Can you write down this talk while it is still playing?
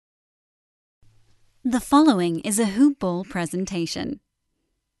The following is a Hoop Ball presentation.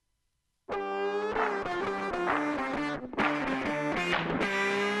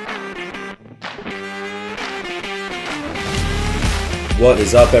 What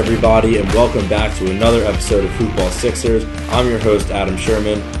is up, everybody, and welcome back to another episode of Hoop Ball Sixers. I'm your host, Adam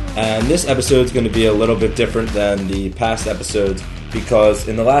Sherman, and this episode is going to be a little bit different than the past episodes because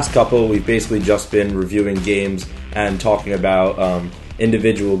in the last couple, we've basically just been reviewing games and talking about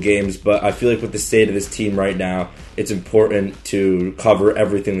individual games, but I feel like with the state of this team right now, it's important to cover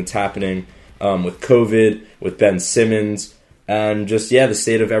everything that's happening with COVID, with Ben Simmons, and just, the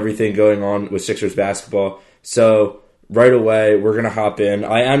state of everything going on with Sixers basketball. So right away, we're going to hop in.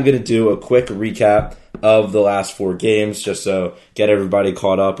 I am going to do a quick recap of the last four games, just so get everybody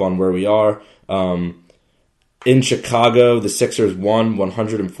caught up on where we are. In Chicago, the Sixers won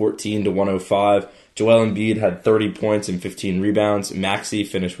 114-105. Joel Embiid had 30 points and 15 rebounds. Maxey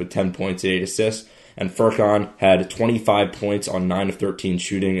finished with 10 points and 8 assists. And Furkan had 25 points on 9 of 13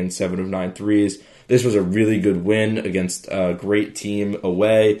 shooting and 7 of 9 threes. This was a really good win against a great team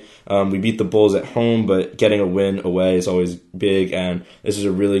away. We beat the Bulls at home, but getting a win away is always big, and this is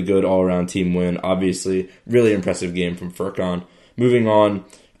a really good all-around team win. Obviously, really impressive game from Furkan. Moving on,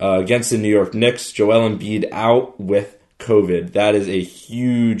 against the New York Knicks, Joel Embiid out with COVID. That is a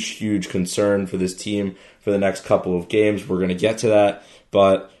huge, huge concern for this team for the next couple of games. We're going to get to that,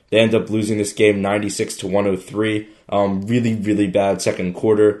 but they end up losing this game 96-103. Really, really bad second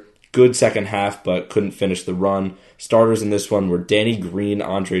quarter. Good second half, but couldn't finish the run. Starters in this one were Danny Green,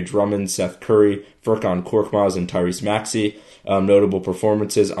 Andre Drummond, Seth Curry, Furkan Korkmaz, and Tyrese Maxey. Notable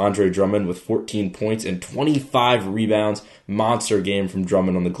performances, Andre Drummond with 14 points and 25 rebounds. Monster game from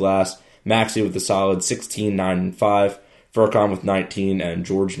Drummond on the glass. Maxey with a solid 16, 9, and 5. Furkan with 19, and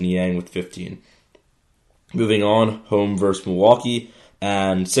George Niang with 15. Moving on, home versus Milwaukee.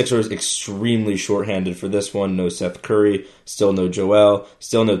 And Sixers extremely shorthanded for this one. No Seth Curry, still no Joel,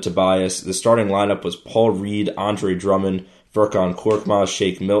 still no Tobias. The starting lineup was Paul Reed, Andre Drummond, Furkan Korkmaz,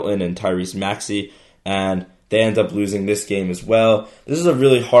 Shake Milton, and Tyrese Maxey. And they end up losing this game as well. This is a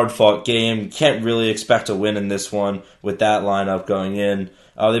really hard-fought game. Can't really expect a win in this one with that lineup going in.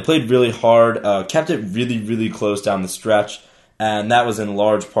 They played really hard, kept it really, really close down the stretch. And that was in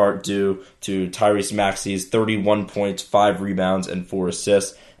large part due to Tyrese Maxey's 31 points, 5 rebounds, and 4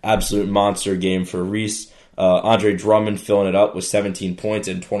 assists. Absolute monster game for Reese. Andre Drummond filling it up with 17 points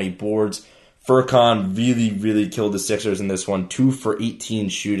and 20 boards. Furkan really, really killed the Sixers in this one. 2 for 18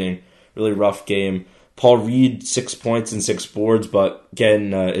 shooting. Really rough game. Paul Reed, 6 points and 6 boards, but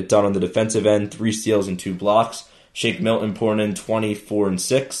getting it done on the defensive end. 3 steals and 2 blocks. Shake Milton pouring in 24 and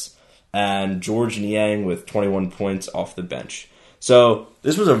 6. And George Niang with 21 points off the bench. So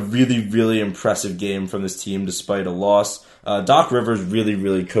this was a really, really impressive game from this team despite a loss. Doc Rivers really,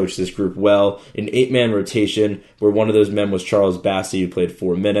 really coached this group well. An 8-man rotation where one of those men was Charles Bassey, who played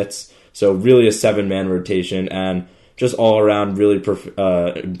 4 minutes. So really a 7-man rotation and just all around really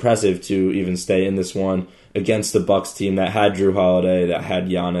impressive to even stay in this one against the Bucks team that had Drew Holiday, that had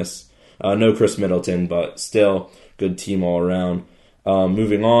Giannis. No Chris Middleton, but still good team all around.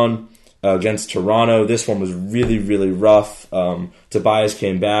 Moving on. Against Toronto, this one was really, really rough. Tobias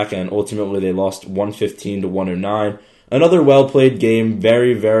came back, and ultimately they lost 115-109. Another well-played game,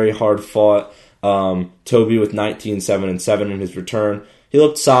 very, very hard-fought. Toby with 19, 7, and 7 in his return. He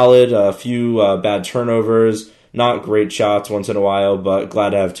looked solid, a few bad turnovers, not great shots once in a while, but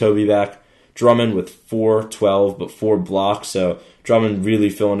glad to have Toby back. Drummond with 4, 12, but 4 blocks, so Drummond really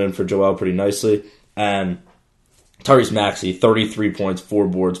filling in for Joel pretty nicely. And Tyrese Maxey, 33 points, 4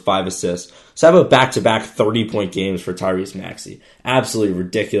 boards, 5 assists. So how about back-to-back 30-point games for Tyrese Maxey? Absolutely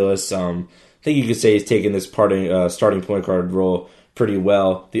ridiculous. I think you could say he's taken this starting point guard role pretty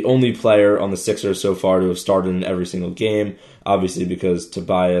well. The only player on the Sixers so far to have started in every single game, obviously because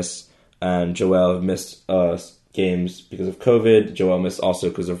Tobias and Joel have missed games because of COVID. Joel missed also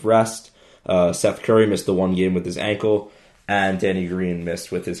because of rest. Seth Curry missed the one game with his ankle, and Danny Green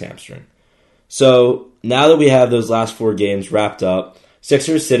missed with his hamstring. So now that we have those last 4 games wrapped up,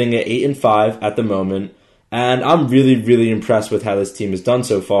 Sixers sitting at 8-5 at the moment, and I'm really, really impressed with how this team has done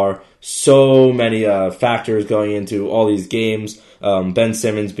so far. So many factors going into all these games. Ben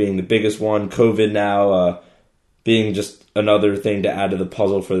Simmons being the biggest one, COVID now being just another thing to add to the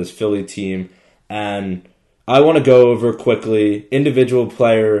puzzle for this Philly team. And I want to go over quickly individual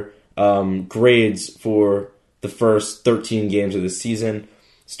player grades for the first 13 games of the season,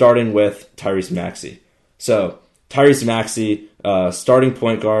 starting with Tyrese Maxey. So, Tyrese Maxey, starting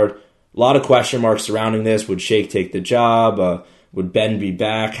point guard. A lot of question marks surrounding this. Would Shake take the job? Would Ben be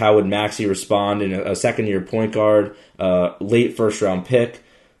back? How would Maxey respond in a second-year point guard? Late first-round pick.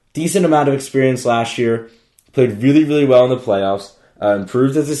 decent amount of experience last year, played really, really well in the playoffs,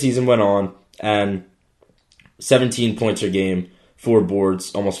 improved as the season went on, and 17 points a game, 4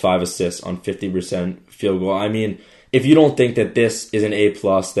 boards, almost 5 assists on 50% field goal. I mean, if you don't think that this is an A+,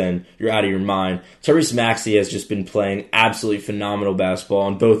 then you're out of your mind. Tyrese Maxey has just been playing absolutely phenomenal basketball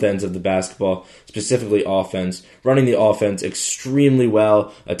on both ends of the basketball, specifically offense, running the offense extremely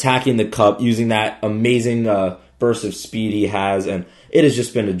well, attacking the cup, using that amazing burst of speed he has, and it has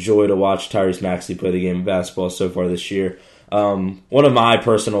just been a joy to watch Tyrese Maxey play the game of basketball so far this year. One of my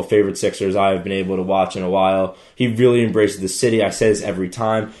personal favorite Sixers I have been able to watch in a while. He really embraces the city. I say this every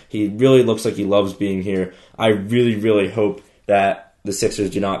time. He really looks like he loves being here. I really, really hope that the Sixers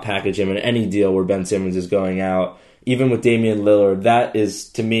do not package him in any deal where Ben Simmons is going out. Even with Damian Lillard, that is,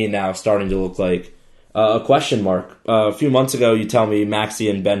 to me, now starting to look like a question mark. A few months ago, you tell me Maxey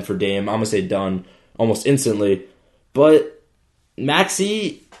and Ben for Dame. I'm going to say done almost instantly. But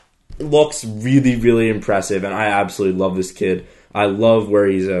Maxey looks really, really impressive, and I absolutely love this kid. I love where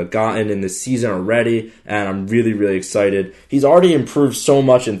he's gotten in this season already, and I'm really, really excited. He's already improved so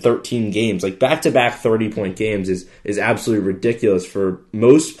much in 13 games. Like, back-to-back 30-point games is absolutely ridiculous for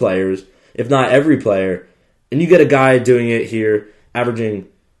most players, if not every player. And you get a guy doing it here, averaging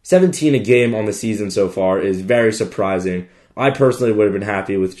 17 a game on the season so far, is very surprising. I personally would have been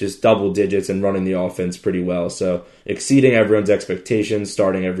happy with just double digits and running the offense pretty well. So exceeding everyone's expectations,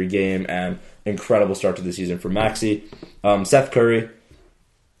 starting every game, and incredible start to the season for Maxey. Seth Curry,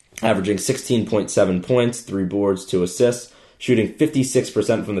 averaging 16.7 points, 3 boards, 2 assists, shooting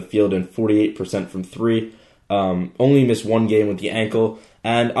 56% from the field and 48% from 3. Only missed 1 game with the ankle.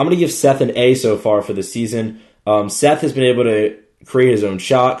 And I'm going to give Seth an A so far for the season. Seth has been able to create his own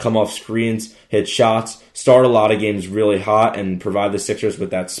shot, come off screens, hit shots, start a lot of games really hot, and provide the Sixers with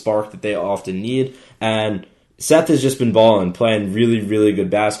that spark that they often need. And Seth has just been balling, playing really, really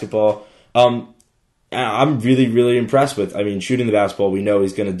good basketball. I'm really, really impressed with. I mean, shooting the basketball, we know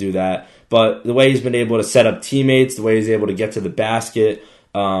he's going to do that. But the way he's been able to set up teammates, the way he's able to get to the basket,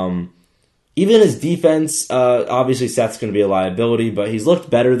 even his defense, obviously Seth's going to be a liability, but he's looked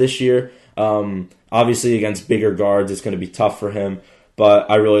better this year. Obviously, against bigger guards, it's going to be tough for him,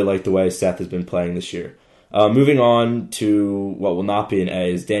 but I really like the way Seth has been playing this year. Moving on to what will not be an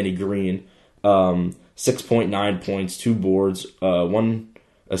A is Danny Green. 6.9 points, 2 boards, 1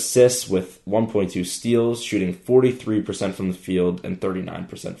 assist with 1.2 steals, shooting 43% from the field and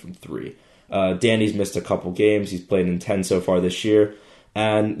 39% from 3. Danny's missed a couple games. He's played in 10 so far this year.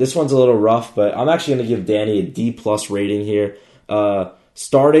 And this one's a little rough, but I'm actually going to give Danny a D+ rating here.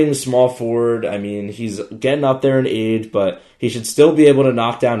 Starting small forward, I mean, he's getting up there in age, but he should still be able to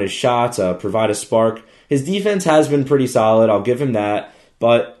knock down his shots, provide a spark. His defense has been pretty solid, I'll give him that,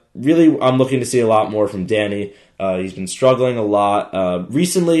 but really I'm looking to see a lot more from Danny. He's been struggling a lot.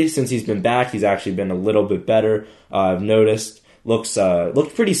 Recently, since he's been back, he's actually been a little bit better, I've noticed.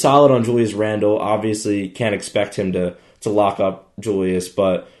 Looked pretty solid on Julius Randle. Obviously, can't expect him to lock up Julius,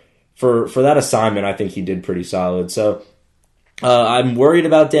 but for that assignment, I think he did pretty solid. So I'm worried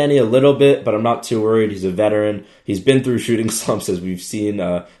about Danny a little bit, but I'm not too worried. He's a veteran. He's been through shooting slumps, as we've seen,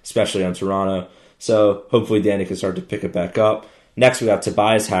 especially on Toronto. So hopefully Danny can start to pick it back up. Next, we got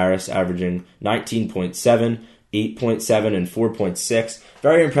Tobias Harris, averaging 19.7, 8.7, and 4.6.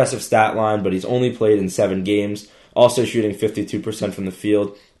 Very impressive stat line, but he's only played in 7 games. Also shooting 52% from the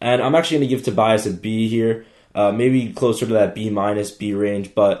field. And I'm actually going to give Tobias a B here. Maybe closer to that B- B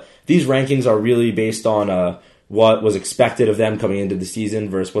range. But these rankings are really based on what was expected of them coming into the season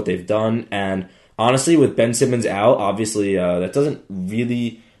versus what they've done. And honestly, with Ben Simmons out, obviously that doesn't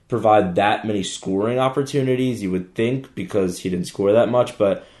really provide that many scoring opportunities, you would think, because he didn't score that much.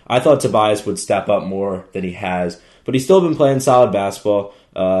 But I thought Tobias would step up more than he has. But he's still been playing solid basketball.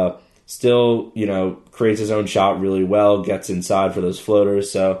 Still, creates his own shot really well, gets inside for those floaters.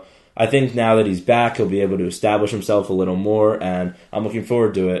 So I think now that he's back, he'll be able to establish himself a little more, and I'm looking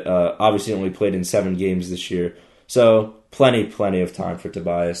forward to it. Obviously, only played in 7 games this year, so plenty of time for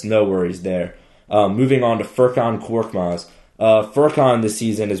Tobias. No worries there. Moving on to Furkan Korkmaz. Furkan this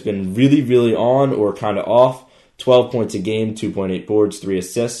season has been really, really on or kind of off. 12 points a game, 2.8 boards, 3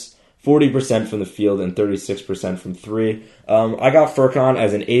 assists, 40% from the field, and 36% from 3. I got Furkan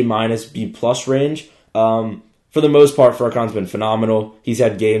as an A- B+ range. For the most part, Furkan's been phenomenal. He's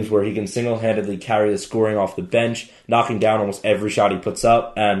had games where he can single-handedly carry the scoring off the bench, knocking down almost every shot he puts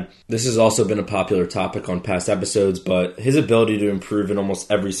up. And this has also been a popular topic on past episodes, but his ability to improve in almost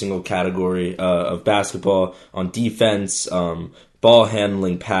every single category of basketball, on defense, ball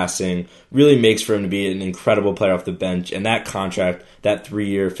handling, passing, really makes for him to be an incredible player off the bench. And that contract, that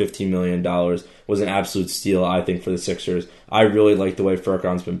 3-year, $15 million, was an absolute steal, I think, for the Sixers. I really like the way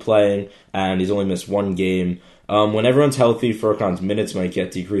Furkan's been playing, and he's only missed one game. When everyone's healthy, Furkan's minutes might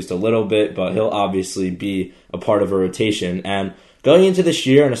get decreased a little bit, but he'll obviously be a part of a rotation. And going into this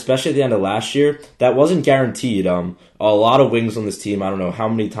year, and especially at the end of last year, that wasn't guaranteed. A lot of wings on this team. I don't know how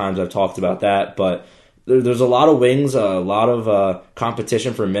many times I've talked about that, but there's a lot of wings, a lot of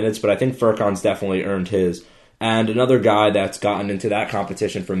competition for minutes, but I think Furkan's definitely earned his. And another guy that's gotten into that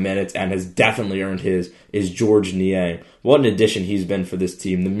competition for minutes and has definitely earned his is George Niang. What an addition he's been for this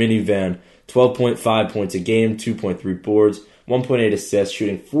team. The minivan, 12.5 points a game, 2.3 boards, 1.8 assists,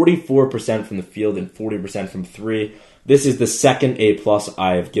 shooting 44% from the field and 40% from three. This is the second A+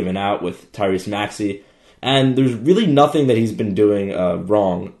 I have given out with Tyrese Maxey, and there's really nothing that he's been doing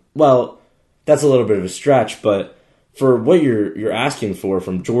wrong. Well, that's a little bit of a stretch, but for what you're asking for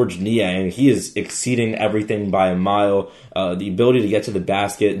from George Niang, he is exceeding everything by a mile. The ability to get to the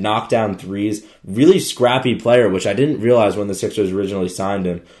basket, knock down threes, really scrappy player, which I didn't realize when the Sixers originally signed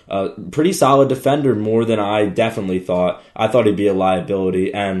him. Pretty solid defender, more than I definitely thought. I thought he'd be a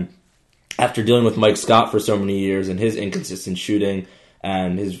liability, and after dealing with Mike Scott for so many years and his inconsistent shooting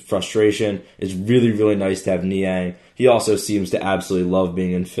and his frustration, it's really, really nice to have Niang. He also seems to absolutely love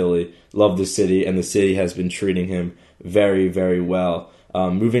being in Philly, love the city, and the city has been treating him very, very well.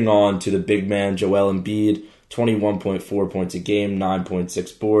 Moving on to the big man, Joel Embiid, 21.4 points a game,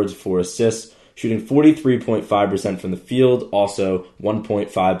 9.6 boards, 4 assists, shooting 43.5% from the field, also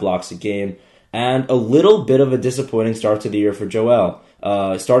 1.5 blocks a game, and a little bit of a disappointing start to the year for Joel.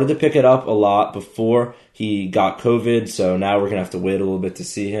 Started to pick it up a lot before he got COVID, so now we're going to have to wait a little bit to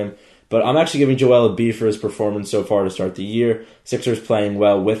see him. But I'm actually giving Joel a B for his performance so far to start the year. Sixers playing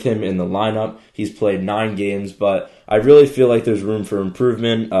well with him in the lineup. He's played 9 games, but I really feel like there's room for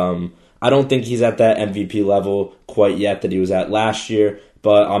improvement. I don't think he's at that MVP level quite yet that he was at last year,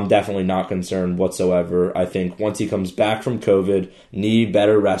 but I'm definitely not concerned whatsoever. I think once he comes back from COVID, knee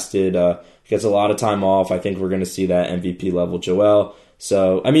better rested, gets a lot of time off, I think we're going to see that MVP level Joel.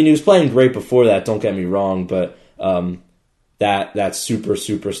 So, I mean, he was playing great before that, don't get me wrong, but that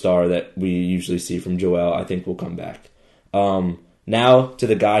superstar that we usually see from Joel, I think will come back. Now to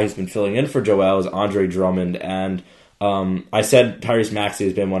the guy who's been filling in for Joel is Andre Drummond, and I said Tyrese Maxey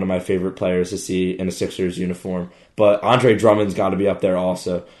has been one of my favorite players to see in a Sixers uniform, but Andre Drummond's got to be up there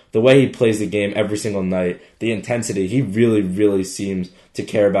also. The way he plays the game every single night, the intensity, he really, really seems to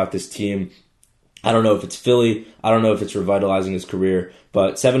care about this team. I don't know if it's Philly, I don't know if it's revitalizing his career,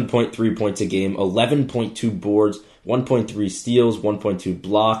 but 7.3 points a game, 11.2 boards, 1.3 steals, 1.2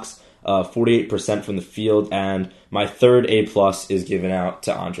 blocks, 48% from the field, and my third A+ is given out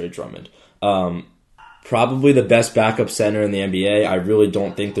to Andre Drummond. Probably the best backup center in the NBA. I really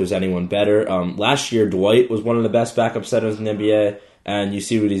don't think there's anyone better. Last year, Dwight was one of the best backup centers in the NBA, and you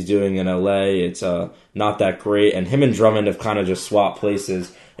see what he's doing in LA. It's not that great, and him and Drummond have kind of just swapped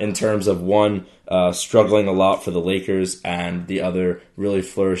places in terms of one struggling a lot for the Lakers and the other really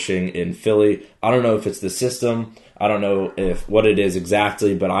flourishing in Philly. I don't know if it's the system. I don't know if what it is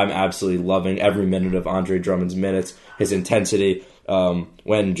exactly, but I'm absolutely loving every minute of Andre Drummond's minutes, his intensity.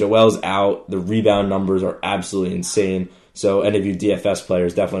 When Joel's out, the rebound numbers are absolutely insane. So any of you DFS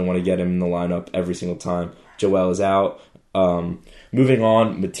players definitely want to get him in the lineup every single time Joel is out. Moving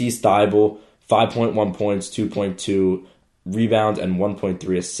on, Matisse Thybulle, 5.1 points, 2.2 rebounds, and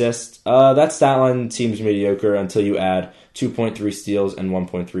 1.3 assists. That stat line seems mediocre until you add 2.3 steals and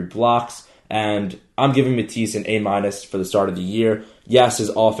 1.3 blocks. And I'm giving Matisse an A- for the start of the year. Yes, his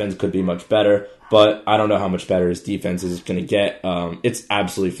offense could be much better, but I don't know how much better his defense is going to get. It's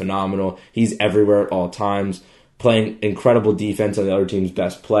absolutely phenomenal. He's everywhere at all times, playing incredible defense on the other team's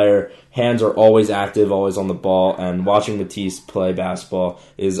best player. Hands are always active, always on the ball, and watching Matisse play basketball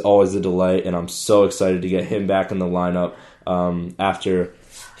is always a delight, and I'm so excited to get him back in the lineup after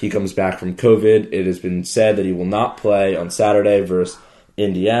he comes back from COVID. It has been said that he will not play on Saturday versus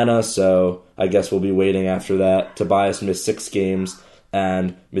Indiana, so I guess we'll be waiting after that. Tobias missed 6 games,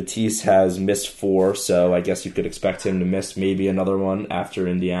 and Matisse has missed 4, so I guess you could expect him to miss maybe another one after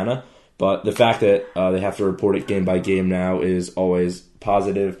Indiana. But the fact that they have to report it game by game now is always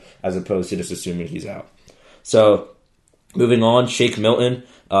positive, as opposed to just assuming he's out. So, moving on, Shake Milton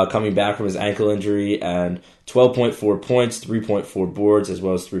coming back from his ankle injury, and 12.4 points, 3.4 boards, as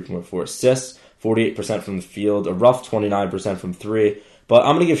well as 3.4 assists, 48% from the field, a rough 29% from 3. But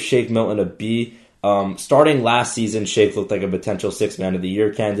I'm going to give Shake Milton a B. Starting last season, Shake looked like a potential 6th Man of the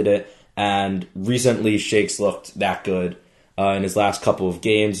Year candidate, and recently Shake's looked that good. in his last couple of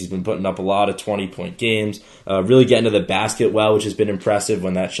games. He's been putting up a lot of 20-point games, really getting to the basket well, which has been impressive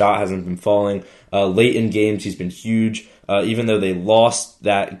when that shot hasn't been falling. Late in games, he's been huge. Even though they lost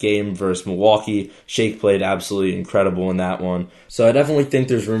that game versus Milwaukee, Shake played absolutely incredible in that one. So I definitely think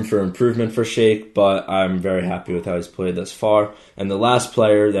there's room for improvement for Shake, but I'm very happy with how he's played thus far. And the last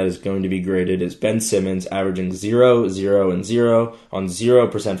player that is going to be graded is Ben Simmons, averaging 0, 0, and 0 on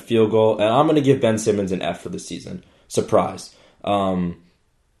 0% field goal. And I'm going to give Ben Simmons an F for the season. Surprise. I'm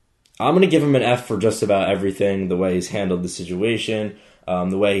going to give him an F for just about everything, the way he's handled the situation,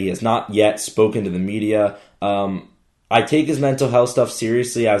 the way he has not yet spoken to the media. I take his mental health stuff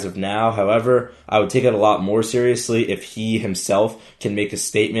seriously as of now. However, I would take it a lot more seriously if he himself can make a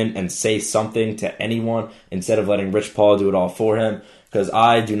statement and say something to anyone instead of letting Rich Paul do it all for him, because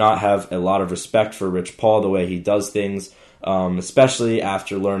I do not have a lot of respect for Rich Paul, the way he does things, especially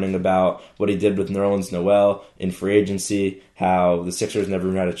after learning about what he did with Nerlens Noel in free agency, how the Sixers never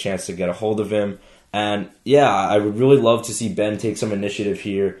even had a chance to get a hold of him. And yeah, I would really love to see Ben take some initiative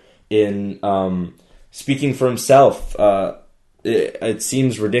here in speaking for himself. It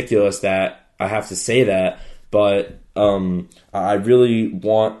seems ridiculous that I have to say that, but I really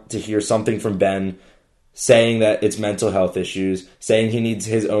want to hear something from Ben saying that it's mental health issues, saying he needs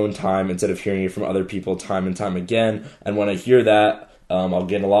his own time instead of hearing it from other people time and time again. And when I hear that, I'll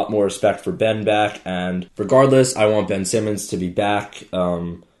get a lot more respect for Ben back. And regardless, I want Ben Simmons to be back.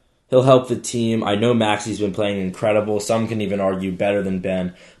 He'll help the team. I know Maxi's been playing incredible. Some can even argue better than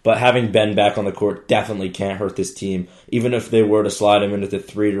Ben. But having Ben back on the court definitely can't hurt this team, even if they were to slide him into the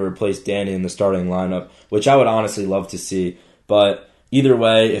 3 to replace Danny in the starting lineup, which I would honestly love to see. But either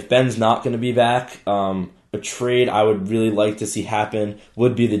way, if Ben's not going to be back, a trade I would really like to see happen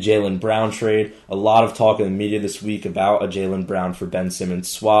would be the Jaylen Brown trade. A lot of talk in the media this week about a Jaylen Brown for Ben Simmons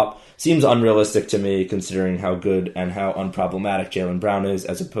swap. Seems unrealistic to me considering how good and how unproblematic Jaylen Brown is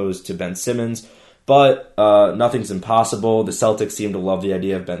as opposed to Ben Simmons. But nothing's impossible. The Celtics seem to love the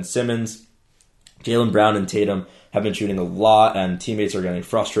idea of Ben Simmons. Jaylen Brown and Tatum have been shooting a lot and teammates are getting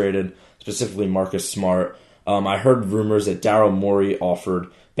frustrated, specifically Marcus Smart. I heard rumors that Daryl Morey offered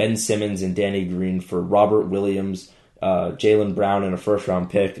Ben Simmons and Danny Green for Robert Williams, Jaylen Brown, and a first-round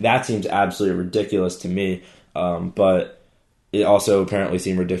pick. That seems absolutely ridiculous to me, but it also apparently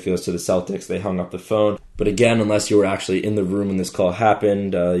seemed ridiculous to the Celtics. They hung up the phone. But again, unless you were actually in the room when this call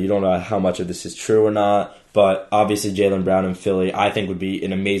happened, you don't know how much of this is true or not. But obviously Jaylen Brown in Philly, I think would be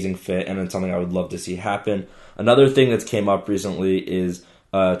an amazing fit, and it's something I would love to see happen. Another thing that's came up recently is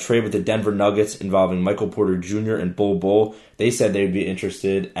a trade with the Denver Nuggets involving Michael Porter Jr. and Bol Bol. They said they would be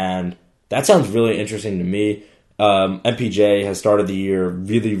interested, and that sounds really interesting to me. MPJ has started the year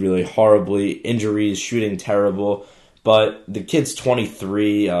really, really horribly. Injuries, shooting terrible. But the kid's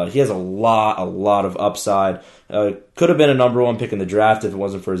 23. He has a lot of upside. Could have been a number 1 pick in the draft if it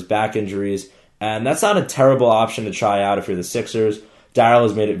wasn't for his back injuries. And that's not a terrible option to try out if you're the Sixers. Daryl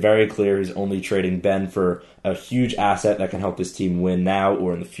has made it very clear he's only trading Ben for a huge asset that can help his team win now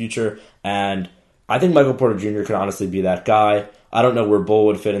or in the future. And I think Michael Porter Jr. could honestly be that guy. I don't know where Bull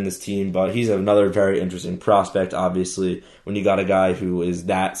would fit in this team, but he's another very interesting prospect, obviously, when you got a guy who is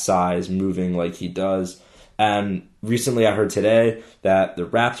that size moving like he does. And recently I heard today that the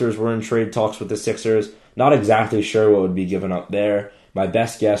Raptors were in trade talks with the Sixers. Not exactly sure what would be given up there. My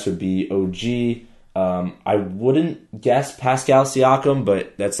best guess would be OG. I wouldn't guess Pascal Siakam,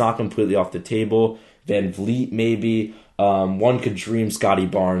 but that's not completely off the table. Van Vliet maybe. One could dream Scotty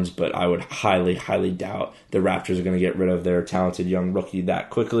Barnes, but I would highly, highly doubt the Raptors are going to get rid of their talented young rookie that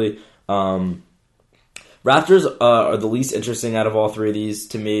quickly. Raptors are the least interesting out of all three of these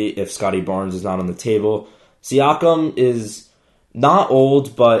to me if Scotty Barnes is not on the table. Siakam is not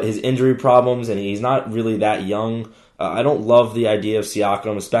old, but his injury problems, and he's not really that young. I don't love the idea of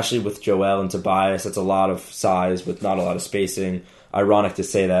Siakam, especially with Joel and Tobias. That's a lot of size with not a lot of spacing. Ironic to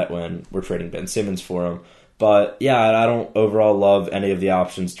say that when we're trading Ben Simmons for him. But yeah, I don't overall love any of the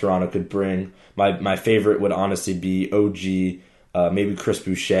options Toronto could bring. My favorite would honestly be OG, maybe Chris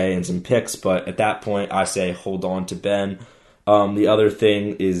Boucher and some picks, but at that point I say hold on to Ben. The other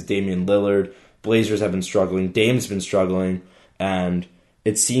thing is Damian Lillard. Blazers have been struggling. Dame's been struggling, and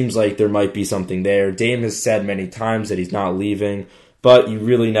it seems like there might be something there. Dame has said many times that he's not leaving, but you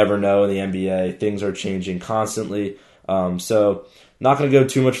really never know in the NBA. Things are changing constantly. So not going to go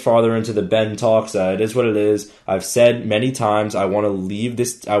too much farther into the Ben talks. It is what it is. I've said many times I want to leave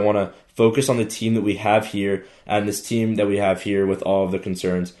this. I want to focus on the team that we have here, and this team that we have here with all of the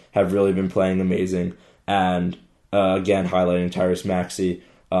concerns have really been playing amazing. And again, highlighting Tyrese Maxey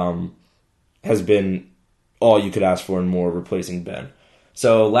has been all you could ask for and more, replacing Ben.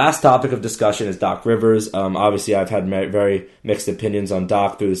 So last topic of discussion is Doc Rivers. Obviously, I've had very mixed opinions on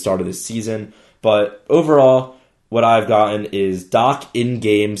Doc through the start of this season. But overall, what I've gotten is Doc in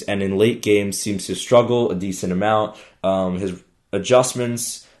games and in late games seems to struggle a decent amount. His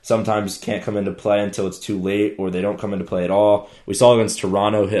adjustments sometimes can't come into play until it's too late, or they don't come into play at all. We saw against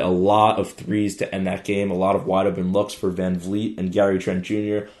Toronto hit a lot of threes to end that game, a lot of wide open looks for Van Vliet and Gary Trent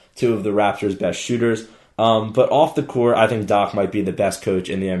Jr., two of the Raptors' best shooters. But off the court, I think Doc might be the best coach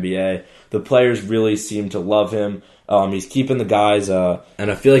in the NBA. The players really seem to love him. He's keeping the guys, and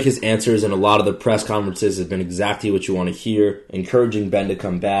I feel like his answers in a lot of the press conferences have been exactly what you want to hear, encouraging Ben to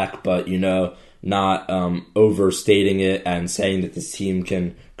come back, but, not overstating it and saying that this team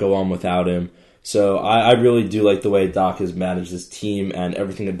can go on without him. So I really do like the way Doc has managed this team and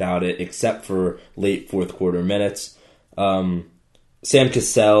everything about it, except for late fourth quarter minutes. Sam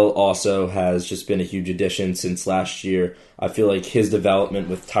Cassell also has just been a huge addition since last year. I feel like his development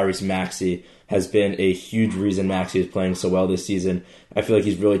with Tyrese Maxey has been a huge reason Maxey is playing so well this season. I feel like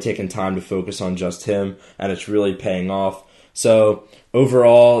he's really taken time to focus on just him, and it's really paying off. So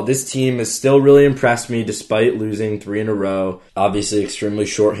overall, this team has still really impressed me despite losing 3 in a row. Obviously extremely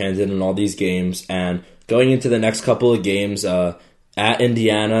shorthanded in all these games, and going into the next couple of games, at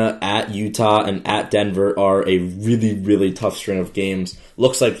Indiana, at Utah, and at Denver are a really, really tough string of games.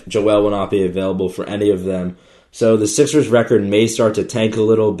 Looks like Joel will not be available for any of them. So the Sixers record may start to tank a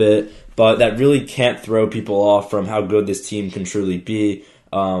little bit, but that really can't throw people off from how good this team can truly be.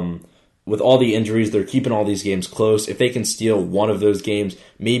 With all the injuries, they're keeping all these games close. If they can steal one of those games,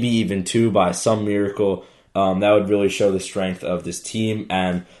 maybe even 2 by some miracle, that would really show the strength of this team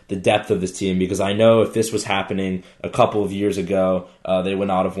and the depth of this team, because I know if this was happening a couple of years ago, they would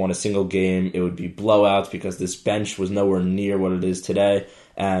not have won a single game. It would be blowouts because this bench was nowhere near what it is today.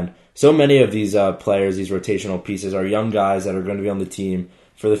 And so many of these players, these rotational pieces, are young guys that are going to be on the team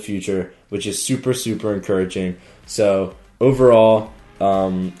for the future, which is super, super encouraging. So overall,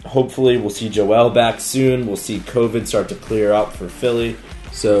 hopefully we'll see Joel back soon. We'll see COVID start to clear up for Philly.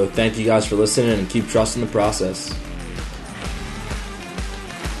 So thank you guys for listening and keep trusting the process.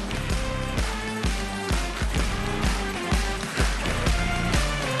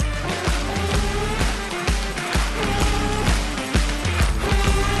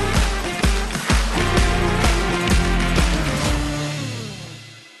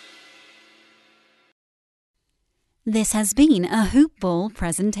 This has been a Hoop Ball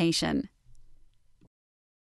presentation.